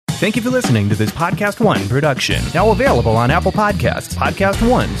Thank you for listening to this Podcast One production. Now available on Apple Podcasts, Podcast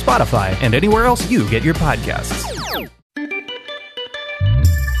One, Spotify, and anywhere else you get your podcasts.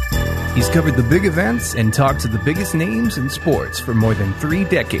 He's covered the big events and talked to the biggest names in sports for more than 3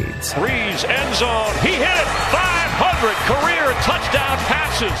 decades. Breeze, end zone, he hit it! 500 career touchdown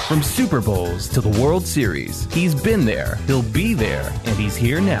passes! From Super Bowls to the World Series, he's been there, he'll be there, and he's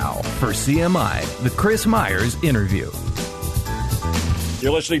here now for CMI, the Chris Myers Interview.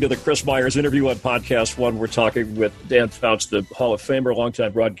 You're listening to the Chris Myers Interview on Podcast One. We're talking with Dan Fouts, the Hall of Famer,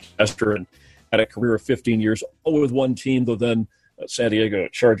 longtime broadcaster, and had a career of 15 years, all with one team, though then San Diego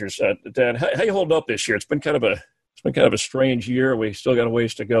Chargers. Dan, how you holding up this year? It's been kind of a strange year. We still got a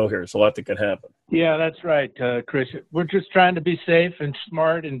ways to go here. There's a lot that could happen. Yeah, that's right, Chris. We're just trying to be safe and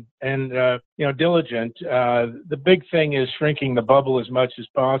smart and diligent. The big thing is shrinking the bubble as much as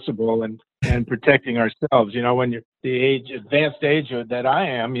possible and protecting ourselves. You know, when you're the advanced age that I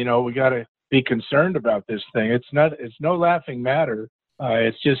am, we got to be concerned about this thing. It's no laughing matter.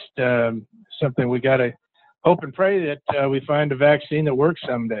 It's just something we got to hope and pray that we find a vaccine that works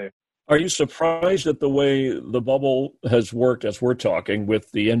someday. Are you surprised at the way the bubble has worked as we're talking with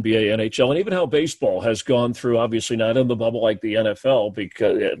the NBA, NHL, and even how baseball has gone through, obviously not in the bubble like the NFL,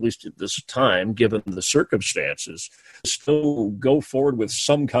 because at least at this time, given the circumstances, still go forward with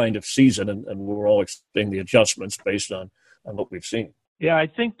some kind of season, and we're all expecting the adjustments based on what we've seen. Yeah, I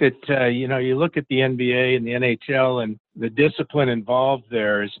think that, you look at the NBA and the NHL, and the discipline involved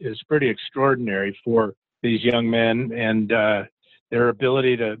there is pretty extraordinary for these young men, and their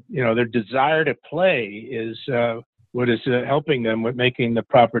ability to, their desire to play is what is helping them with making the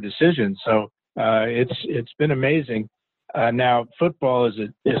proper decisions. So it's been amazing. Now football is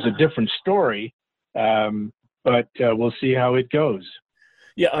a different story, but we'll see how it goes.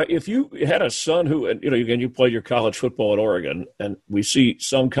 Yeah, if you had a son who, again, you played your college football at Oregon, and we see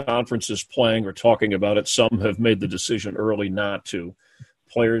some conferences playing or talking about it. Some have made the decision early not to.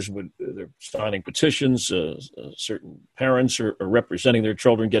 Players they're signing petitions. Certain parents are representing their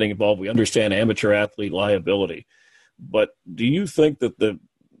children getting involved. We understand amateur athlete liability, but do you think that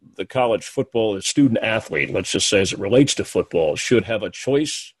the college football, the student athlete, let's just say as it relates to football, should have a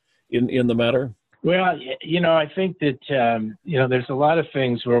choice in the matter? Well, I think that there's a lot of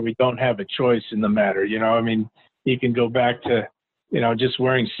things where we don't have a choice in the matter. You can go back to just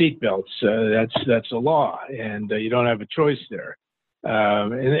wearing seatbelts. That's a law, and you don't have a choice there.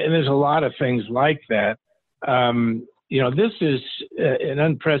 And there's a lot of things like that. This is an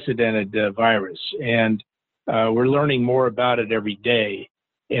unprecedented virus, and we're learning more about it every day.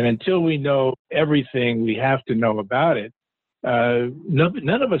 And until we know everything we have to know about it,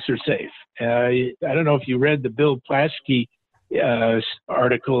 none of us are safe. I don't know if you read the Bill Belichick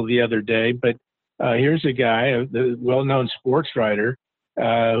article the other day, but here's a guy, the well-known sports writer,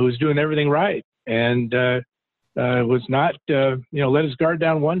 who's doing everything right. And was not, let his guard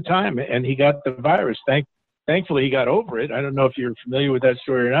down one time, and he got the virus. Thankfully, he got over it. I don't know if you're familiar with that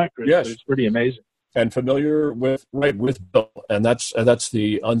story or not, Chris. Yes, but it's pretty amazing. And familiar with Bill, and that's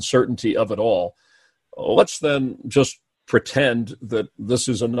the uncertainty of it all. Let's then just pretend that this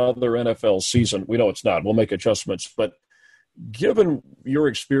is another NFL season. We know it's not. We'll make adjustments, but given your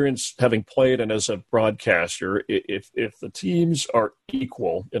experience having played and as a broadcaster, if the teams are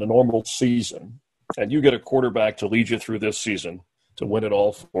equal in a normal season, and you get a quarterback to lead you through this season to win it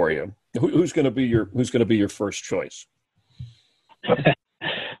all for you, who's going to be your first choice?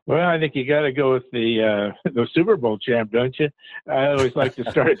 Well, I think you got to go with the Super Bowl champ, don't you? I always like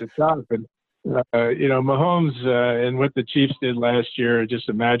to start at the top, and Mahomes and what the Chiefs did last year, just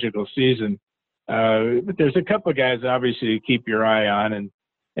a magical season. But there's a couple of guys obviously to keep your eye on,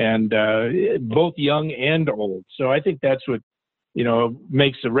 and both young and old. So I think that's what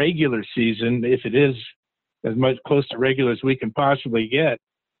makes the regular season, if it is as much close to regular as we can possibly get,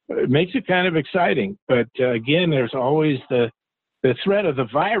 it makes it kind of exciting. But again, there's always the threat of the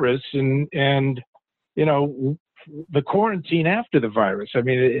virus and the quarantine after the virus. I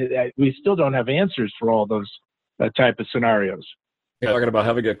mean, we still don't have answers for all those type of scenarios. You're talking about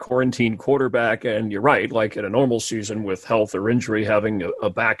having a quarantine quarterback, and you're right, like in a normal season with health or injury, having a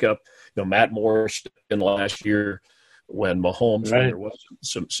backup. Matt Morris in last year, when Mahomes, when there was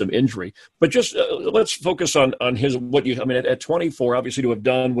some injury. But just let's focus on at 24, obviously to have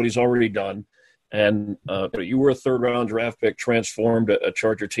done what he's already done. And you were a third-round draft pick, transformed a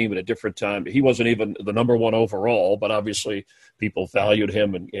Charger team at a different time. He wasn't even the number one overall, but obviously people valued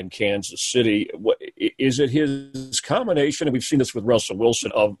him in Kansas City. Is it his combination, and we've seen this with Russell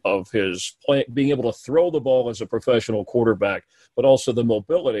Wilson, of his play, being able to throw the ball as a professional quarterback, but also the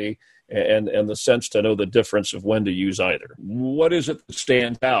mobility and the sense to know the difference of when to use either? What is it that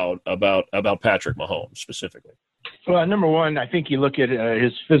stands out about Patrick Mahomes specifically? Well, number one, I think you look at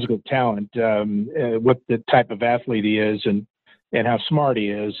his physical talent, what the type of athlete he is, and how smart he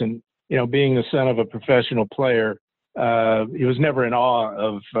is. And, being the son of a professional player, he was never in awe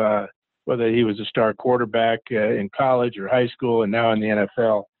of whether he was a star quarterback in college or high school and now in the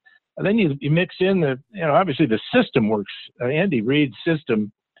NFL. And then you mix in obviously the system works. Andy Reid's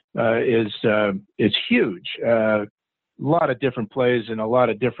system is huge. A lot of different plays and a lot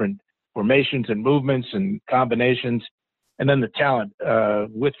of different formations and movements and combinations. And then the talent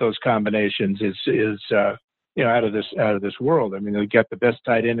with those combinations is out of this world. I mean, you got the best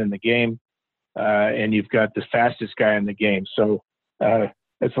tight end in the game, and you've got the fastest guy in the game. So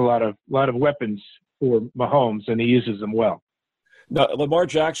it's a lot of weapons for Mahomes, and he uses them well. Now, Lamar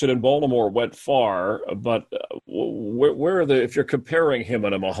Jackson in Baltimore went far, but where are if you're comparing him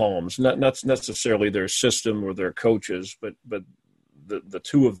and a Mahomes, not necessarily their system or their coaches, but the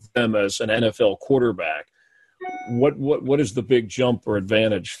two of them as an NFL quarterback, what is the big jump or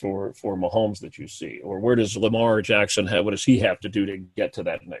advantage for Mahomes that you see? Or where does Lamar Jackson what does he have to do to get to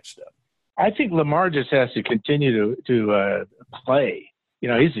that next step? I think Lamar just has to continue to play.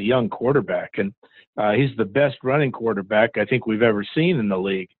 He's a young quarterback, and he's the best running quarterback I think we've ever seen in the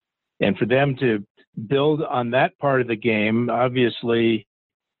league. And for them to build on that part of the game, obviously,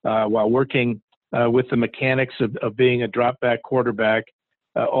 while working with the mechanics of being a drop back quarterback,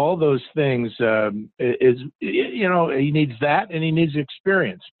 all those things he needs that, and he needs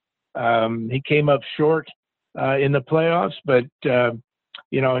experience. He came up short in the playoffs, but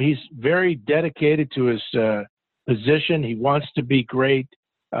he's very dedicated to his position. He wants to be great.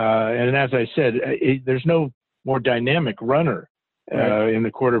 And as I said, there's no more dynamic runner in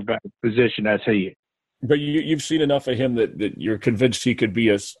the quarterback position as he. But you've seen enough of him that you're convinced he could be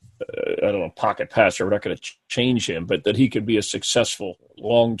a pocket passer. We're not going to change him, but that he could be a successful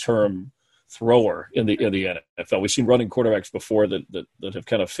long-term thrower in the NFL. We've seen running quarterbacks before that have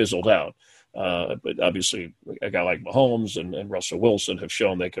kind of fizzled out. But obviously, a guy like Mahomes and Russell Wilson have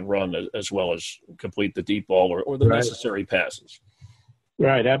shown they can run as well as complete the deep ball or the necessary passes.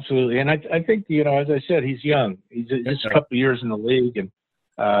 Right, absolutely. And I think, as I said, he's young. He's just a couple of years in the league, and,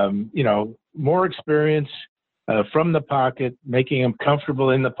 more experience from the pocket, making him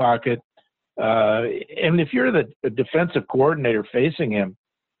comfortable in the pocket. And if you're the defensive coordinator facing him,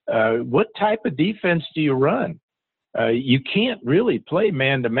 what type of defense do you run? You can't really play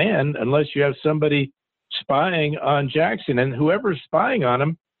man-to-man unless you have somebody spying on Jackson, and whoever's spying on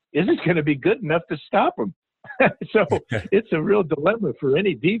him isn't going to be good enough to stop him. So it's a real dilemma for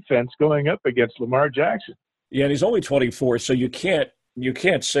any defense going up against Lamar Jackson. Yeah, and he's only 24, so you can't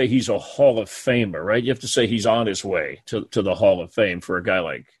say he's a Hall of Famer, right? You have to say he's on his way to the Hall of Fame for a guy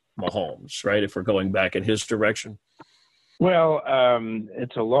like Mahomes, right, if we're going back in his direction. Well,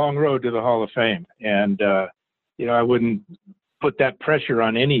 it's a long road to the Hall of Fame, and I wouldn't put that pressure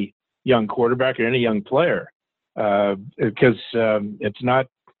on any young quarterback or any young player because it's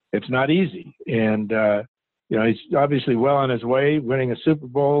not easy. And he's obviously well on his way, winning a Super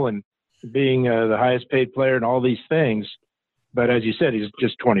Bowl and being the highest paid player and all these things. But as you said, he's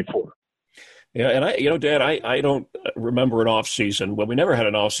just 24. Yeah, and Dad, I don't remember an off season. Well, we never had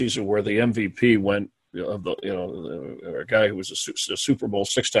an off season where the MVP went a guy who was a Super Bowl,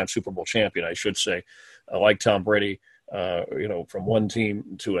 6-time Super Bowl champion, I should say, like Tom Brady, from one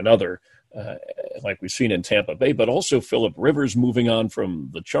team to another, like we've seen in Tampa Bay, but also Phillip Rivers moving on from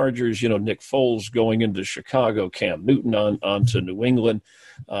the Chargers, Nick Foles going into Chicago, Cam Newton on to New England,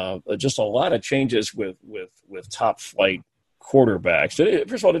 just a lot of changes with top flight quarterbacks.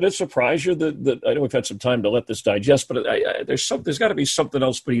 First of all, did it surprise you that I know we've had some time to let this digest, but there's got to be something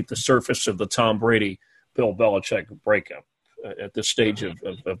else beneath the surface of the Tom Brady, Bill Belichick breakup at this stage of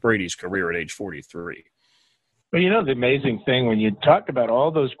Brady's career at age 43? Well, the amazing thing, when you talk about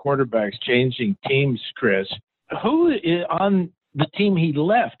all those quarterbacks changing teams, Chris, who on the team he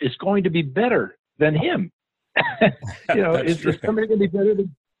left is going to be better than him? Is somebody going to be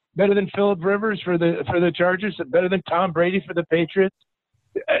better than Phillip Rivers for the Chargers, better than Tom Brady for the Patriots?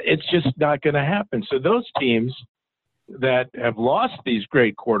 It's just not going to happen. So those teams that have lost these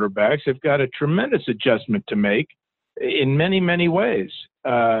great quarterbacks have got a tremendous adjustment to make in many, many ways.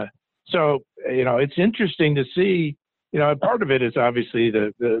 So it's interesting to see, part of it is obviously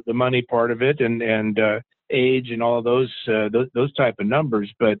the money part of it and age and all those type of numbers.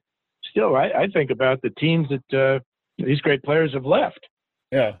 But still, I think about the teams that these great players have left.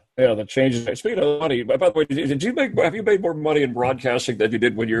 Yeah. Yeah, the changes. Speaking of money, by the way, have you made more money in broadcasting than you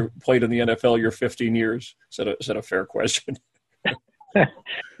did when you played in the NFL your 15 years? Is that a fair question?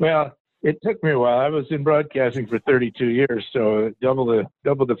 Well, it took me a while. I was in broadcasting for 32 years, so double the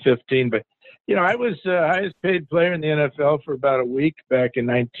 15. But I was highest paid player in the NFL for about a week back in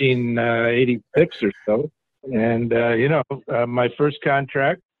 1986 or so. And my first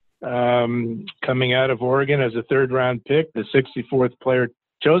contract coming out of Oregon as a third round pick, the 64th player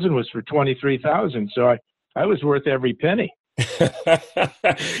chosen, was for $23,000. So I was worth every penny.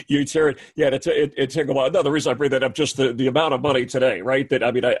 You turn, yeah. It took a while. No, the reason I bring that up, just the amount of money today, right? That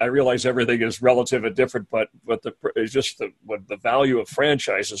I realize everything is relative and different, but it's just what the value of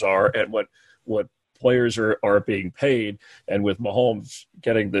franchises are and what players are being paid, and with Mahomes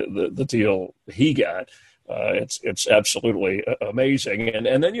getting the deal he got. It's absolutely amazing.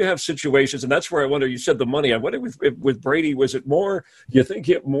 And then you have situations, and that's where I wonder, you said the money. I wonder with Brady, was it more, you think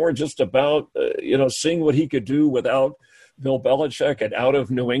it more just about, seeing what he could do without Bill Belichick and out of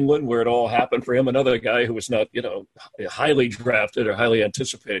New England, where it all happened for him, another guy who was not, highly drafted or highly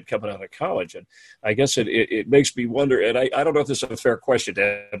anticipated coming out of college. And I guess it makes me wonder, and I don't know if this is a fair question,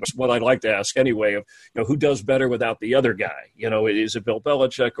 Dan, but it's what I'd like to ask anyway, of, who does better without the other guy? Is it Bill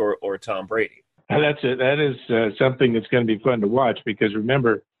Belichick or Tom Brady? That is something that's going to be fun to watch, because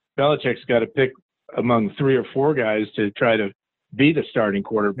remember, Belichick's got to pick among 3 or 4 guys to try to be the starting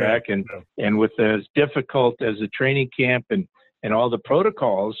quarterback. And with as difficult as the training camp and all the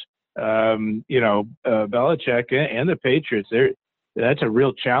protocols, Belichick and the Patriots, that's a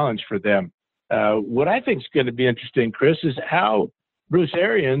real challenge for them. What I think is going to be interesting, Chris, is how Bruce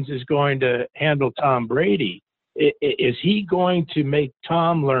Arians is going to handle Tom Brady. Is he going to make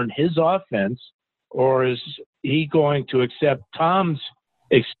Tom learn his offense, or is he going to accept Tom's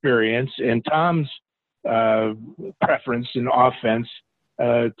experience and Tom's preference in offense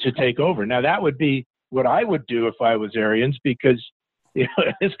to take over? Now, that would be what I would do if I was Arians, because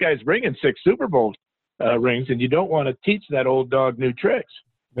this guy's bringing 6 Super Bowl rings, and you don't want to teach that old dog new tricks.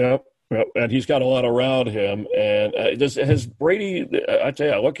 Yep. And he's got a lot around him. And has Brady, I tell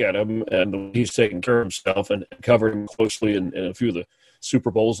you, I look at him, and he's taking care of himself and covered him closely in a few of the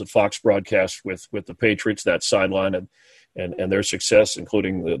Super Bowls that Fox broadcast with the Patriots, that sideline, and their success,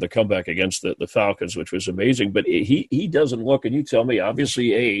 including the comeback against the Falcons, which was amazing. But he doesn't look, and you tell me,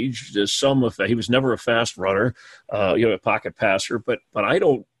 obviously age, there's some effect. He was never a fast runner, a pocket passer, but I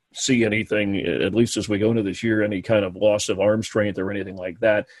don't see anything, at least as we go into this year, any kind of loss of arm strength or anything like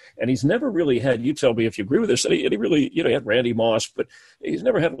that. And he's never really had, you tell me if you agree with this, and he really, he had Randy Moss, but he's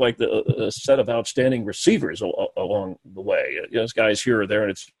never had like a set of outstanding receivers along the way. There's guys here or there,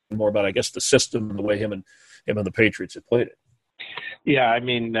 and it's more about, I guess, the system and the way him and the Patriots have played it. Yeah, I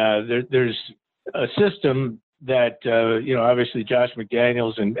mean, there's a system that, obviously Josh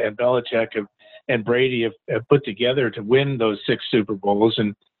McDaniels and Belichick and Brady have put together to win those 6 Super Bowls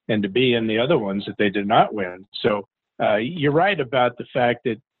and to be in the other ones that they did not win. So you're right about the fact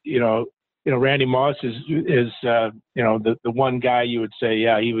that, Randy Moss is the one guy you would say,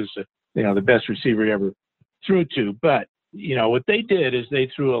 yeah, he was, the best receiver he ever threw to. But, what they did is they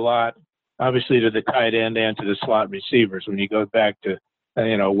threw a lot, obviously, to the tight end and to the slot receivers. When you go back to,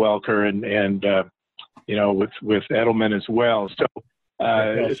 Welker and with Edelman as well. So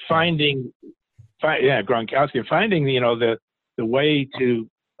Gronkowski, finding, the way to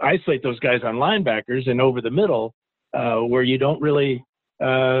isolate those guys on linebackers and over the middle, where you don't really,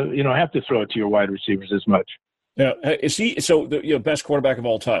 have to throw it to your wide receivers as much. Yeah, is he the best quarterback of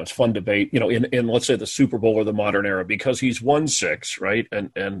all time? It's fun debate, in let's say the Super Bowl or the modern era, because he's won 6, right?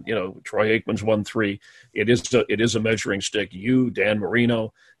 And Troy Aikman's won 3. It is a measuring stick. You, Dan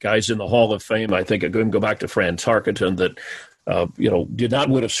Marino, guys in the Hall of Fame. I think I can go back to Fran Tarkenton that. Did not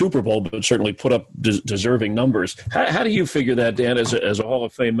win a Super Bowl, but certainly put up deserving numbers. How do you figure that, Dan, as a Hall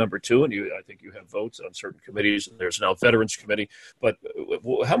of Fame member too? And I think you have votes on certain committees, and there's now Veterans Committee. But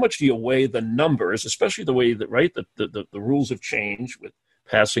how much do you weigh the numbers, especially the way that, right, the rules have changed with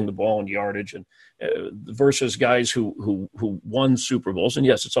passing the ball and yardage, and versus guys who won Super Bowls? And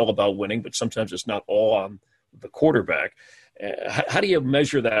yes, it's all about winning, but sometimes it's not all on the quarterback. How do you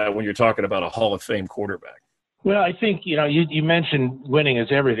measure that when you're talking about a Hall of Fame quarterback? Well, I think, you mentioned winning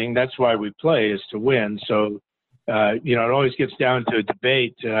is everything. That's why we play, is to win. So, it always gets down to a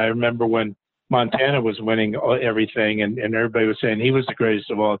debate. I remember when Montana was winning everything, and everybody was saying he was the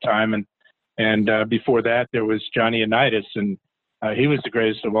greatest of all time. And before that, there was Johnny Unitas, and he was the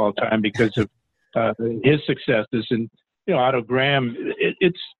greatest of all time because of his successes. And, Otto Graham,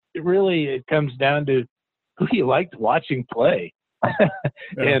 it really comes down to who you liked watching play.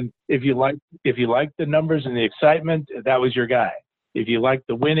 And if you like the numbers and the excitement, that was your guy. if you liked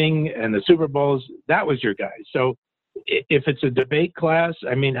the winning and the Super Bowls, that was your guy. So if it's a debate class,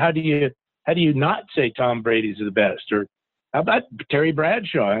 I mean, how do you not say Tom Brady's the best? Or how about Terry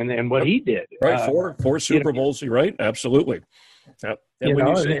Bradshaw and what he did? Right, four Super Bowls, you're right, absolutely. And when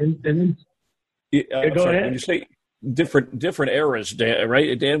you say, go ahead. When you say different eras, Dan,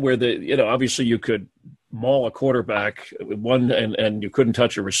 right, Dan, where obviously you could maul a quarterback one and you couldn't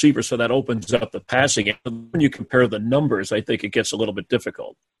touch a receiver, so that opens up the passing game. When you compare the numbers, I think it gets a little bit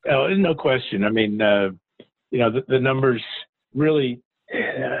difficult. Oh, no question. I mean, the numbers really.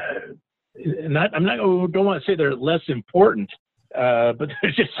 Don't want to say they're less important, but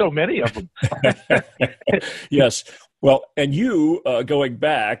there's just so many of them. Yes. Well, and you going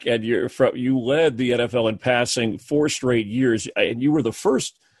back, and you led the NFL in passing 4 straight years, and you were the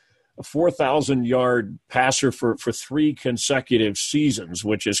first 4,000-yard passer for 3 consecutive seasons,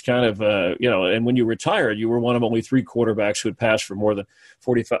 which is kind of, and when you retired, you were one of only 3 quarterbacks who had passed for more than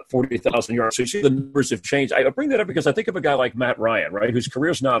 40,000 yards. So you see the numbers have changed. I bring that up because I think of a guy like Matt Ryan, right, whose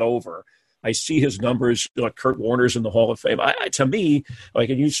career's not over. I see his numbers, like Kurt Warner's in the Hall of Fame. To me, like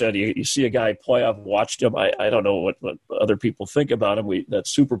you said, you see a guy play. I've watched him. I don't know what other people think about him. That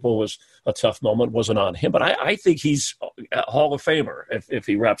Super Bowl was a tough moment, wasn't on him. But I think he's a Hall of Famer if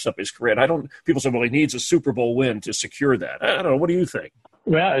he wraps up his career. And people say, well, he needs a Super Bowl win to secure that. I don't know. What do you think?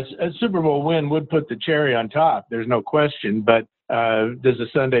 Well, a Super Bowl win would put the cherry on top. There's no question. But does the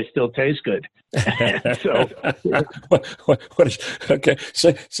sundae still taste good? So, okay,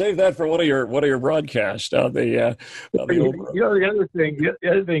 save that for one of your broadcasts on the. The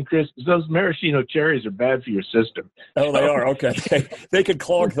other thing, Chris, is those maraschino cherries are bad for your system. Oh, they are. Okay, they can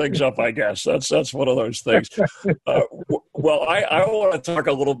clog things up. I guess that's one of those things. Well, I want to talk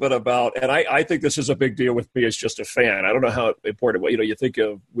a little bit about, and I think this is a big deal with me as just a fan. I don't know how important. You think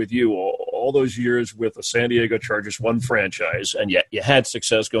of with you all those years with the San Diego Chargers, one franchise, and yet you had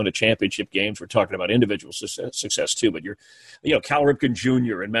success going to championship games. We're talking about individual success too, but Cal Ripken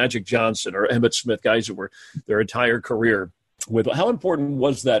Jr. and Magic Johnson or Emmitt Smith, guys who were their entire career with. How important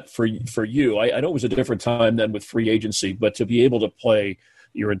was that for you? I know it was a different time than with free agency, but to be able to play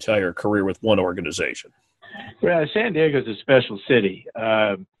your entire career with one organization. Well, San Diego's a special city.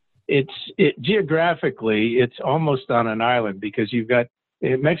 Geographically, it's almost on an island because you've got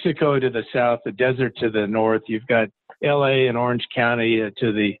Mexico to the south, the desert to the north. You've got L.A. and Orange County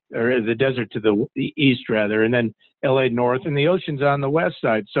the desert to the east, rather, and then L.A. north, and the ocean's on the west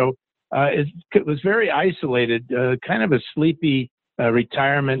side. So it was very isolated, kind of a sleepy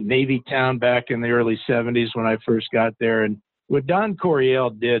retirement Navy town back in the early 70s when I first got there. And what Don Coryell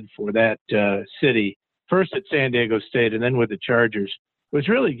did for that city, first at San Diego State and then with the Chargers, was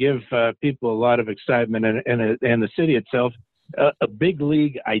really give people a lot of excitement and the city itself a big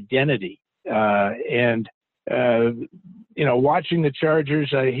league identity. Watching the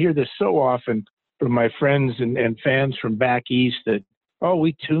Chargers, I hear this so often from my friends and fans from back east that,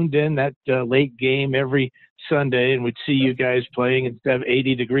 we tuned in that late game every Sunday and we'd see you guys playing instead of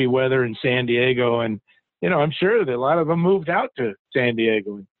 80-degree weather in San Diego. And, I'm sure that a lot of them moved out to San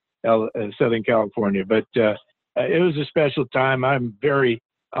Diego and Southern California. But it was a special time. I'm very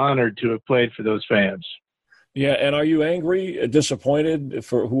honored to have played for those fans. Yeah, and are you angry, disappointed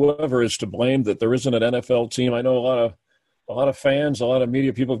for whoever is to blame that there isn't an NFL team? I know a lot of fans, a lot of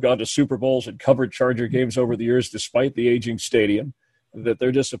media people have gone to Super Bowls and covered Charger games over the years despite the aging stadium, that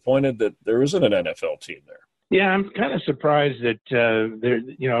they're disappointed that there isn't an NFL team there. Yeah, I'm kind of surprised that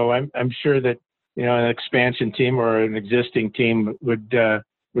I'm sure that an expansion team or an existing team would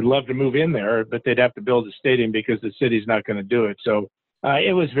love to move in there, but they'd have to build a stadium because the city's not going to do it. So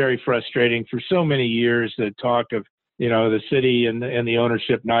it was very frustrating for so many years, the talk of, the city and the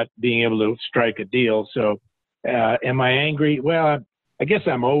ownership not being able to strike a deal. So am I angry? Well, I guess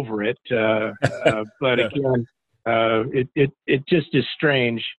I'm over it. But again, it just is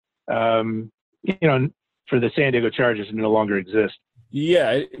strange, for the San Diego Chargers to no longer exist.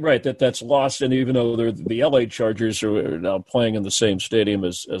 Yeah, right. That's lost, and even though the LA Chargers are now playing in the same stadium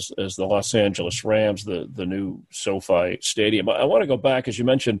as the Los Angeles Rams, the new SoFi Stadium. I want to go back, as you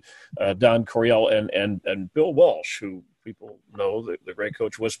mentioned, Don Coryell and Bill Walsh, who people know the great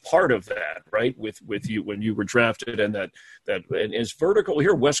coach was part of that, right? With you when you were drafted, and that and his vertical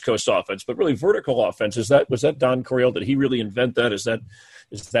here West Coast offense, but really vertical offense. Was that Don Coryell? Did he really invent that? Is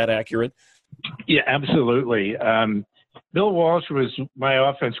that accurate? Yeah, absolutely. Bill Walsh was my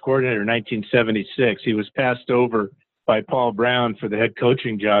offense coordinator in 1976. He was passed over by Paul Brown for the head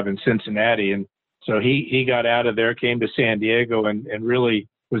coaching job in Cincinnati. And so he got out of there, came to San Diego, and really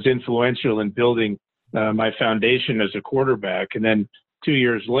was influential in building my foundation as a quarterback. And then 2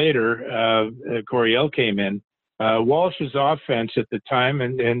 years later, Coryell came in. Walsh's offense at the time,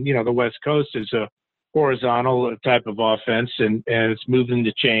 and the West Coast is a horizontal type of offense, and it's moving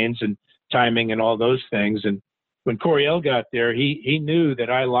the chains and timing and all those things. And when Coryell got there, he knew that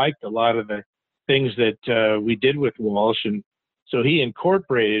I liked a lot of the things that we did with Walsh, and so he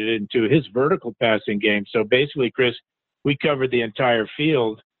incorporated it into his vertical passing game. So basically, Chris, we covered the entire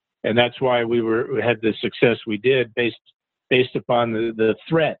field, and that's why we had the success we did based upon the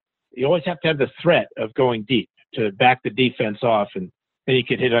threat. You always have to have the threat of going deep to back the defense off, and then you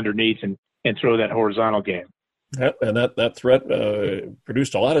could hit underneath and throw that horizontal game. Yep, and that threat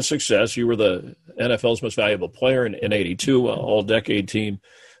produced a lot of success. You were the NFL's most valuable player in '82, all-decade team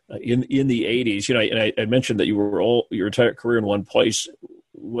in the '80s. And I mentioned that you were your entire career in one place.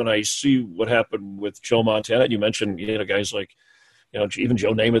 When I see what happened with Joe Montana, you mentioned guys like even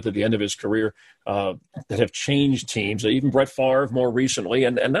Joe Namath at the end of his career that have changed teams, even Brett Favre more recently.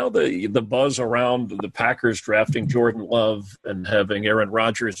 And now the buzz around the Packers drafting Jordan Love and having Aaron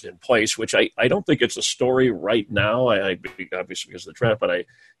Rodgers in place, which I don't think it's a story right now. I obviously because of the draft, but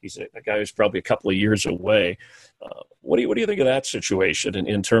he's a guy who's probably a couple of years away. What do you think of that situation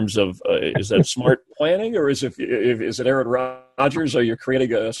in terms of is that smart planning, or is it Aaron Rodgers, or you're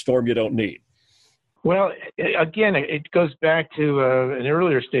creating a storm you don't need? Well, again, it goes back to an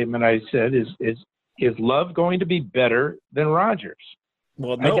earlier statement I said: is Love going to be better than Rodgers?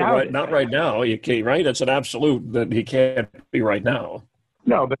 Well, no, not right now. You can't, right? It's an absolute that he can't be right now.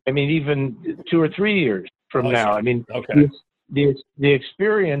 No, but I mean, even 2 or 3 years from now. I mean, okay. the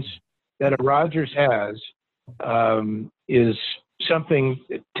experience that a Rodgers has is something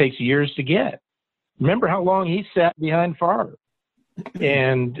that takes years to get. Remember how long he sat behind Favre,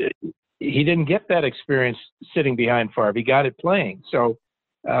 and he didn't get that experience sitting behind Favre. He got it playing. So,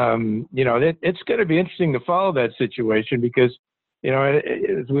 it's going to be interesting to follow that situation because,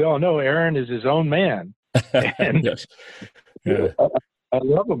 as we all know, Aaron is his own man. And yes. Yeah. I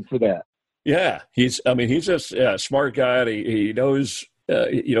love him for that. Yeah. He's a smart guy. He knows,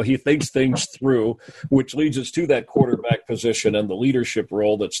 he thinks things through, which leads us to that quarterback position and the leadership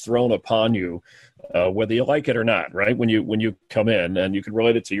role that's thrown upon you, whether you like it or not, right? When you come in, and you can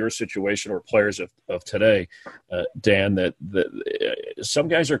relate it to your situation or players of today, Dan, that some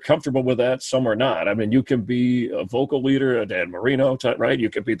guys are comfortable with that, some are not. I mean, you can be a vocal leader, a Dan Marino type, right? You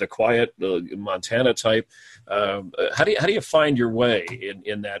can be the quiet, the Montana type. How do you find your way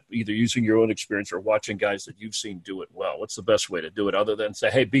in that, either using your own experience or watching guys that you've seen do it well? What's the best way to do it other than say,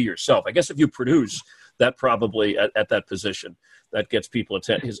 hey, be yourself? I guess if you produce, that probably at that position, that gets people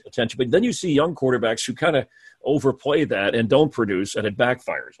his attention. But then you see young quarterbacks who kind of overplay that and don't produce, and it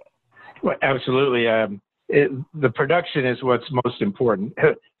backfires on them. Well, absolutely. The production is what's most important.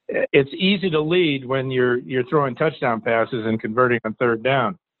 It's easy to lead when you're throwing touchdown passes and converting on third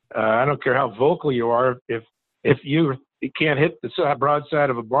down. I don't care how vocal you are. If you can't hit the broad side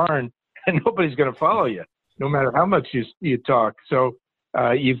of a barn, and nobody's going to follow you, no matter how much you talk. So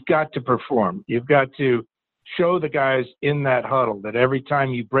you've got to perform. You've got to show the guys in that huddle that every time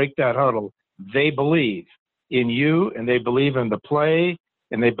you break that huddle, they believe in you, and they believe in the play,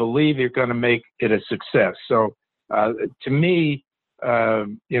 and they believe you're going to make it a success. So to me,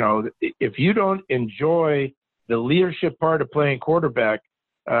 if you don't enjoy the leadership part of playing quarterback,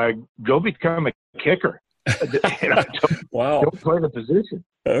 go become a kicker. Wow. Don't play the position.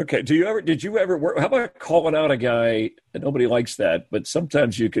 Okay. Did you ever work? How about calling out a guy? Nobody likes that, but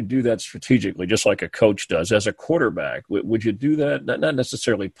sometimes you could do that strategically, just like a coach does. As a quarterback, would you do that? Not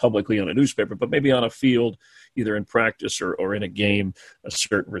necessarily publicly on a newspaper, but maybe on a field, either in practice or in a game, a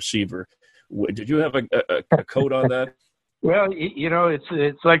certain receiver. Did you have a code on that? Well,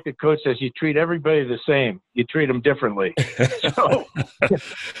 it's like the coach says, you treat everybody the same. You treat them differently. So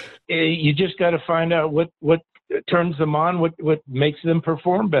you just got to find out what turns them on, what makes them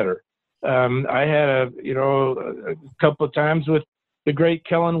perform better. I had a couple of times with the great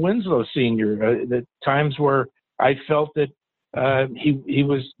Kellen Winslow Sr. The times where I felt that he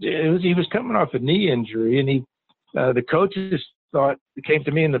was coming off a knee injury, and the coaches came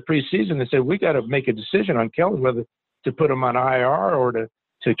to me in the preseason and said, we got to make a decision on Kellen, whether to put him on IR or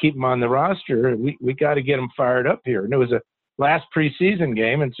to keep him on the roster. We got to get him fired up here. And it was a last preseason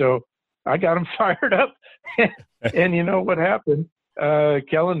game, and so I got him fired up. And you know what happened?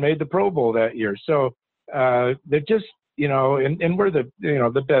 Kellen made the Pro Bowl that year. So they're just, and we're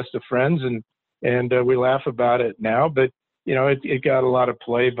the best of friends, and we laugh about it now. But it got a lot of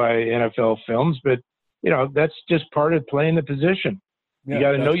play by NFL films. But that's just part of playing the position. You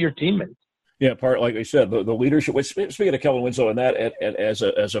got to know your teammates. Yeah, like I said, the leadership. Speaking of Kellen Winslow and that, and as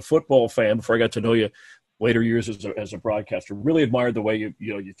a football fan, before I got to know you, later years as a broadcaster. Really admired the way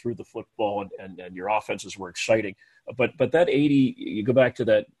you threw the football and your offenses were exciting. But that 80, you go back to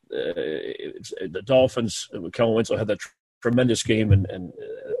that, the Dolphins, Kellen Winslow had that tremendous game, and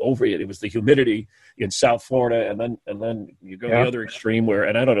over it was the humidity in South Florida, and then you go the other extreme where,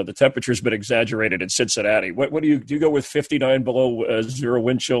 and I don't know, the temperature's been exaggerated in Cincinnati. What do you go with 59 below zero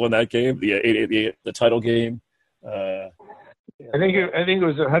wind chill in that game, the title game? I think it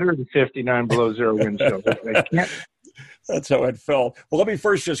was 159 below zero wind chill. That's how it felt. Well, let me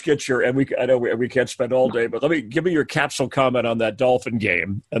first just get I know we can't spend all day, but give me your capsule comment on that Dolphin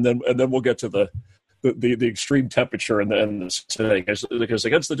game, and then we'll get to the extreme temperature and today, because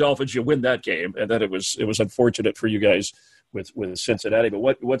against the Dolphins you win that game, and then it was unfortunate for you guys with Cincinnati. But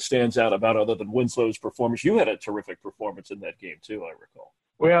what stands out about, other than Winslow's performance? You had a terrific performance in that game too, I recall.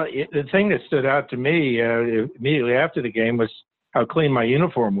 Well, the thing that stood out to me immediately after the game was how clean my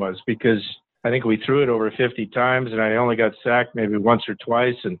uniform was, because I think we threw it over 50 times, and I only got sacked maybe once or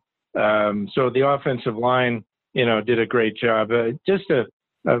twice, and so the offensive line, did a great job. Just a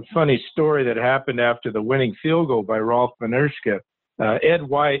funny story that happened after the winning field goal by Rolf Benerschke. Ed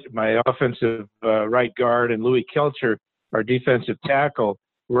White, my offensive right guard, and Louis Kelcher, our defensive tackle,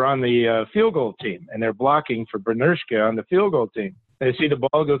 were on the field goal team, and they're blocking for Benerschke on the field goal team. They see the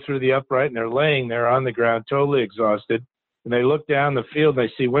ball go through the upright, and they're laying there on the ground, totally exhausted. And they look down the field, and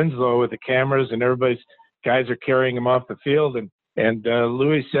they see Winslow with the cameras, and everybody's guys are carrying him off the field. And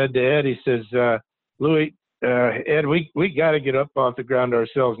Louis said to Ed, he says, Louis, Ed, we got to get up off the ground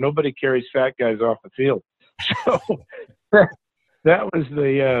ourselves. Nobody carries fat guys off the field. So that was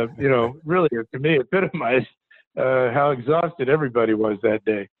really, to me, epitomized how exhausted everybody was that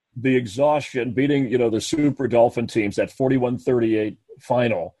day. The exhaustion, beating, the Super Dolphin teams, that 41-38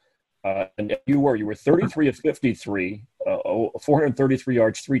 final. And you were 33 of 53, 433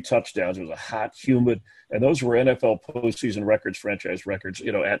 yards, 3 touchdowns. It was a hot, humid, and those were NFL postseason records, franchise records,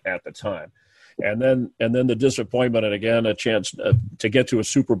 at the time. And then the disappointment, and again, a chance to get to a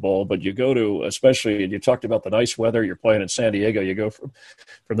Super Bowl, but you go to, especially, and you talked about the nice weather, you're playing in San Diego, you go from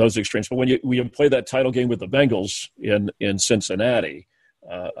those extremes. But when you play that title game with the Bengals in Cincinnati,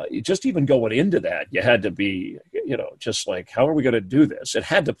 just even going into that, you had to be, just like, how are we going to do this? It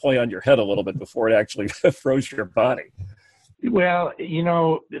had to play on your head a little bit before it actually froze your body. Well,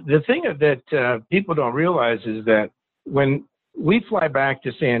 the thing that people don't realize is that when we fly back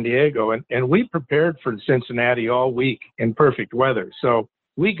to San Diego, and we prepared for Cincinnati all week in perfect weather. So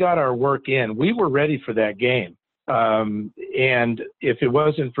we got our work in. We were ready for that game. And if it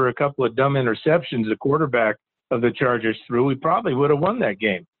wasn't for a couple of dumb interceptions the quarterback of the Chargers threw, we probably would have won that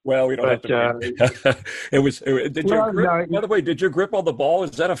game. Well, we don't have to. By the way, did your grip on the ball,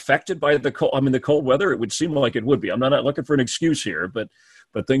 is that affected by the cold weather? It would seem like it would be. I'm not looking for an excuse here, but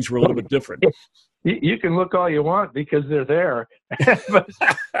things were a little bit different. You can look all you want because they're there. But,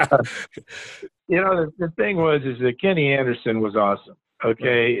 the thing is that Kenny Anderson was awesome.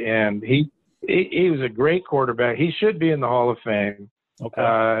 Okay. And he was a great quarterback. He should be in the Hall of Fame.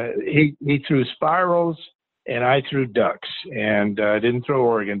 Okay. He threw spirals, and I threw ducks, and didn't throw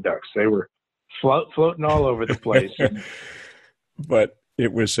Oregon ducks. They were floating all over the place. But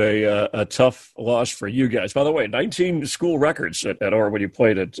it was a tough loss for you guys. By the way, 19 school records at Oregon when you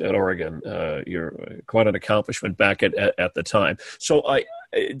played at Oregon. You're quite an accomplishment back at the time. So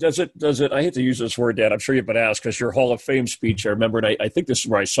does it? I hate to use this word, Dan. I'm sure you've been asked, because your Hall of Fame speech, I remember, and I think this is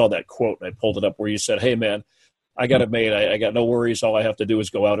where I saw that quote, and I pulled it up, where you said, "Hey, man, I got it made. I got no worries. All I have to do is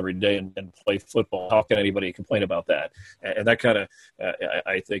go out every day and play football. How can anybody complain about that?" And that kind of,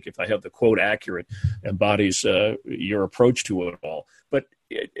 I think, if I have the quote accurate, embodies your approach to it all. But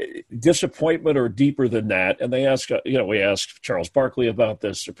disappointment or deeper than that? And they asked, we asked Charles Barkley about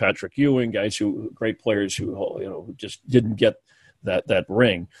this, or Patrick Ewing, great players who just didn't get that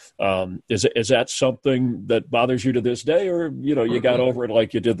ring. Is that something that bothers you to this day, or you got over it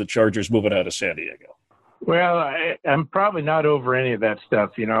like you did the Chargers moving out of San Diego? Well, I'm probably not over any of that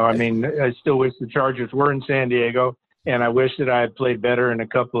stuff. I still wish the Chargers were in San Diego, and I wish that I had played better in a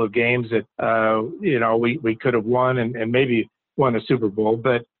couple of games that, we could have won and maybe won a Super Bowl.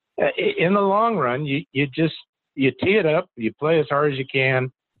 But in the long run, you tee it up, you play as hard as you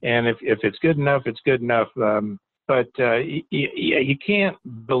can, and if it's good enough, it's good enough. But you can't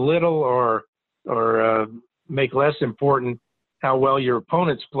belittle or make less important how well your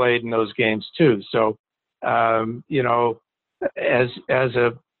opponents played in those games too. So, as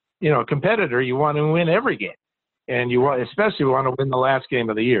a competitor, you want to win every game, and especially want to win the last game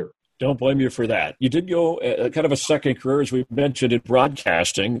of the year. Don't blame you for that. You did go kind of a second career, as we mentioned, in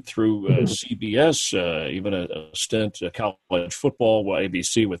broadcasting through CBS, even a stint college football,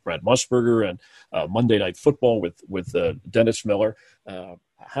 ABC with Brent Musburger, and Monday Night Football with Dennis Miller.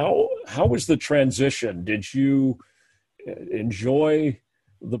 How was the transition? Did you enjoy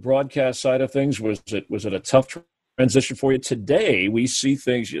the broadcast side of things? Was it a tough transition for you? Today, we see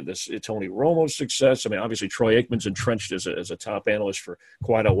things, this Tony Romo's success. I mean, obviously, Troy Aikman's entrenched as a top analyst for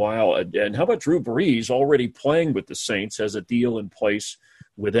quite a while. And how about Drew Brees, already playing with the Saints, has a deal in place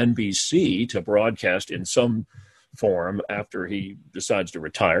with NBC to broadcast in some form after he decides to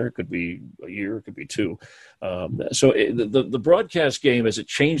retire? It could be a year, it could be two. So the broadcast game, has it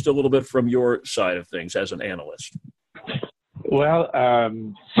changed a little bit from your side of things as an analyst? Well,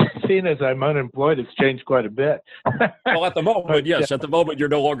 seeing as I'm unemployed, it's changed quite a bit. Well, at the moment, yes. At the moment, you're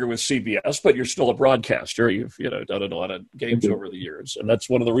no longer with CBS, but you're still a broadcaster. You've done a lot of games over the years, and that's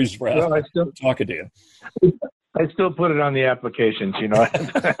one of the reasons for talking to you. I still put it on the applications,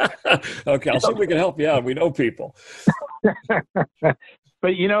 Okay, I'll see if we can help you out. We know people. But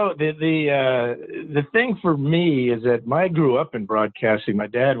the thing for me is that I grew up in broadcasting. My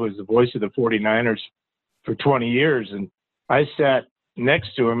dad was the voice of the 49ers for 20 years, and I sat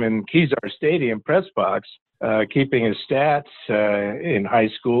next to him in Kezar Stadium press box, keeping his stats in high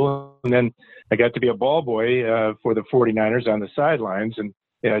school. And then I got to be a ball boy for the 49ers on the sidelines. And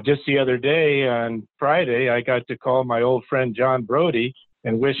just the other day on Friday, I got to call my old friend John Brody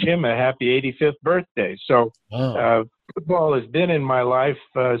and wish him a happy 85th birthday. So football has been in my life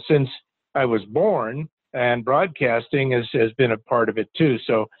since I was born, and broadcasting has been a part of it too.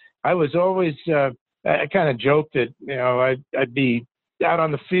 So I was always I kind of joked that, I'd be out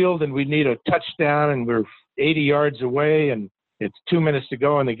on the field and we'd need a touchdown and we're 80 yards away and it's 2 minutes to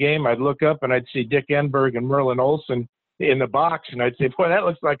go in the game. I'd look up and I'd see Dick Enberg and Merlin Olsen in the box, and I'd say, boy, that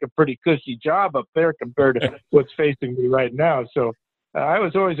looks like a pretty cushy job up there compared to what's facing me right now. So I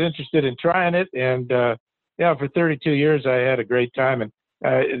was always interested in trying it. And, for 32 years, I had a great time. And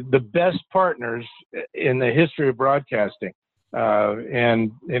the best partners in the history of broadcasting.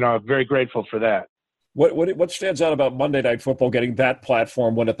 I'm very grateful for that. What stands out about Monday Night Football getting that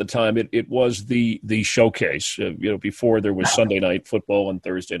platform when at the time it was the showcase, before there was Sunday Night Football and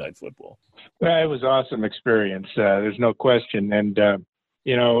Thursday Night Football? Well, it was an awesome experience. There's no question. And,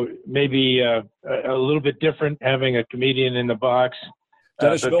 maybe a little bit different having a comedian in the box.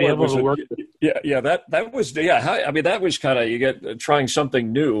 Dennis Miller was that was kind of, you get trying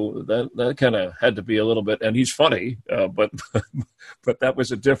something new. That kind of had to be a little bit, and he's funny, but that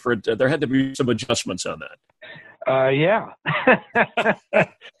was a different. There had to be some adjustments on that.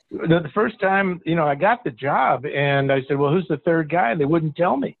 The first time, I got the job, and I said, "Well, who's the third guy?" And they wouldn't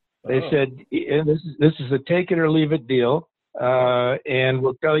tell me. They said, "This is a take it or leave it deal, and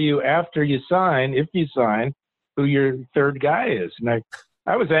we'll tell you after you sign, if you sign, who your third guy is." And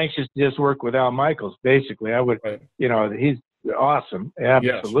I was anxious to just work with Al Michaels, basically. I would, he's awesome,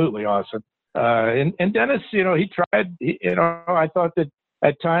 absolutely awesome. And Dennis, he tried, I thought that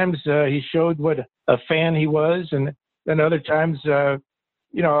at times he showed what a fan he was. And then other times, I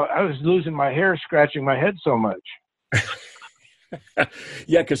was losing my hair, scratching my head so much.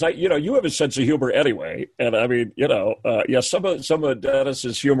 Yeah, because you have a sense of humor anyway. And I mean, some of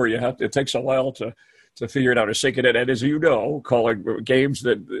Dennis's humor, it takes a while to figure it out or sink it in. And as you know, calling games,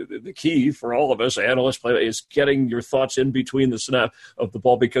 that the key for all of us analysts is getting your thoughts in between the snap of the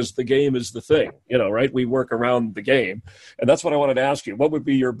ball, because the game is the thing, right? We work around the game. And that's what I wanted to ask you. What would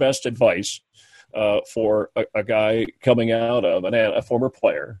be your best advice for a guy coming out of a former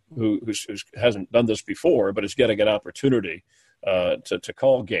player who hasn't done this before, but is getting an opportunity to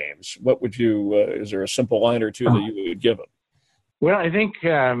call games? What would you, is there a simple line or two that you would give him? Well, I think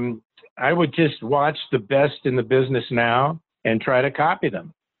I would just watch the best in the business now and try to copy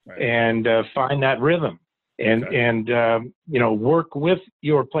them, and find that rhythm and work with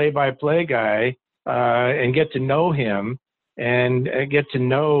your play-by-play guy and get to know him and get to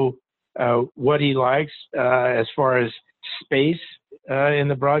know what he likes as far as space in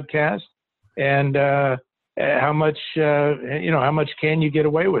the broadcast, and how much can you get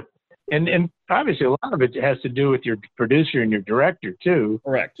away with. And obviously, a lot of it has to do with your producer and your director, too.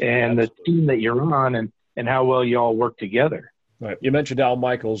 Correct. And Absolutely. The team that you're on and how well you all work together. Right. You mentioned Al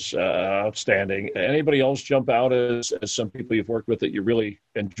Michaels, outstanding. Anybody else jump out as some people you've worked with that you really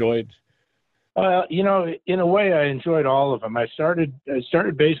enjoyed? In a way, I enjoyed all of them. I started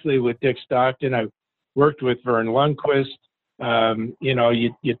basically with Dick Stockton. I worked with Vern Lundquist.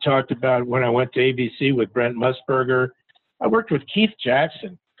 You talked about when I went to ABC with Brent Musburger. I worked with Keith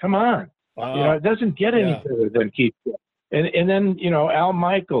Jackson. Come on. Wow. It doesn't get any better than Keith. And then, Al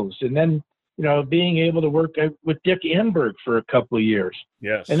Michaels, and then, being able to work with Dick Enberg for a couple of years.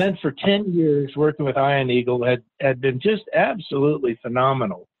 Yes. And then for 10 years working with Ian Eagle had been just absolutely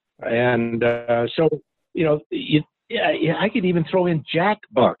phenomenal. And so, I could even throw in Jack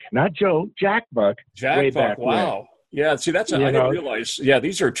Buck, not Joe, Jack Buck. Jack Buck, wow. When. Yeah, see, I didn't realize. Yeah,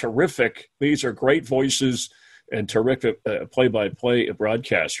 these are terrific. These are great voices and terrific play-by-play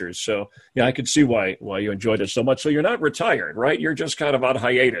broadcasters. So, yeah, I could see why you enjoyed it so much. So you're not retired, right? You're just kind of on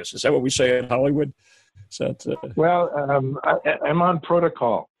hiatus. Is that what we say in Hollywood? Is that, Well, I'm on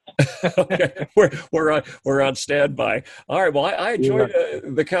protocol. Okay, we're on standby. All right. Well, I enjoyed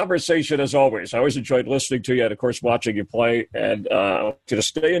the conversation as always. I always enjoyed listening to you and, of course, watching you play. And to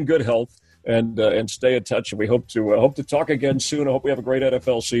stay in good health and stay in touch. And we hope to talk again soon. I hope we have a great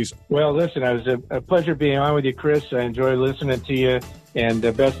NFL season. Well, listen, it was a pleasure being on with you, Chris. I enjoyed listening to you, and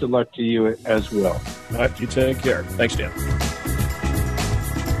best of luck to you as well. All right, you take care. Thanks, Dan.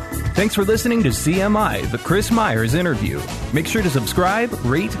 Thanks for listening to CMI, the Chris Myers Interview. Make sure to subscribe,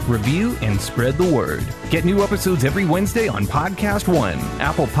 rate, review, and spread the word. Get new episodes every Wednesday on Podcast One,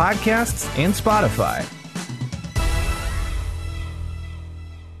 Apple Podcasts, and Spotify.